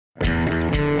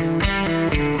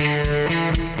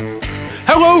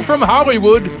Hello from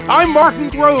Hollywood. I'm Martin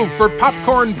Grove for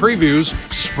Popcorn Previews,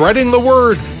 spreading the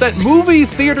word that movie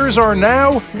theaters are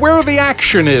now where the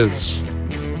action is.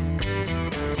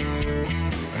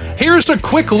 Here's a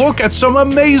quick look at some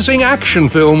amazing action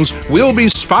films we'll be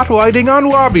spotlighting on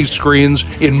lobby screens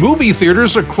in movie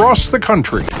theaters across the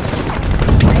country.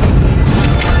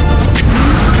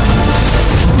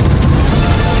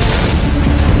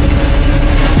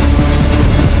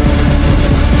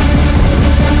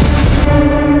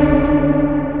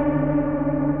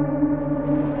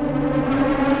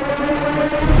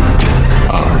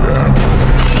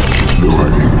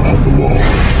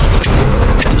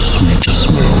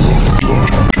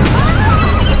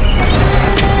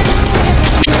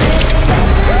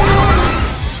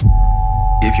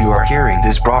 If you are hearing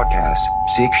this broadcast,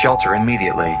 seek shelter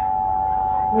immediately.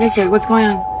 What is it? What's going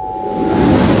on?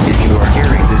 If you are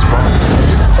hearing this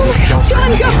broadcast, seek shelter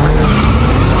immediately.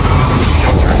 Seek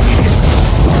shelter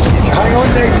immediately. Hang on,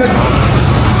 Nathan.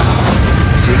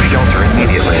 Seek shelter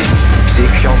immediately.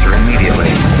 Seek shelter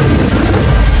immediately.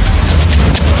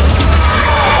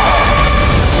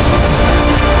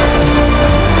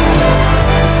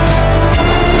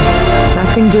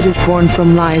 Nothing good is born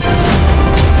from lies.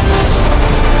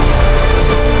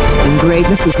 And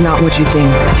greatness is not what you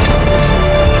think.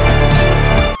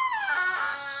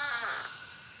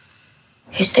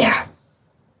 Who's there?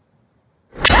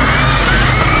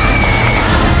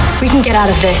 We can get out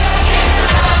of this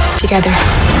together.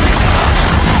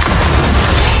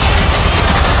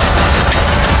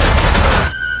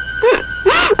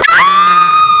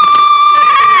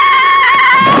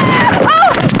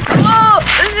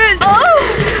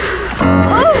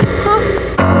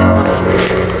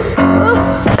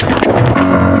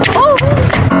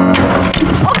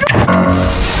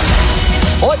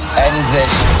 Let's end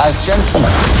this as gentlemen.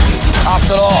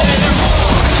 After all,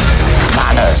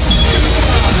 manners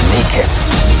maketh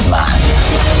man.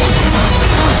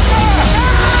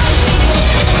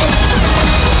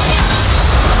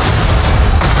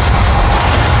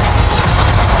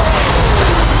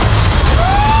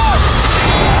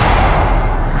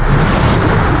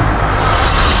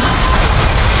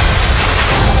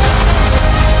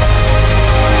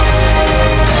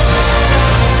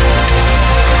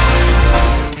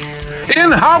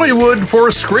 In Hollywood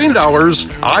for Screen Dollars,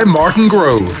 I'm Martin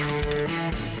Grove.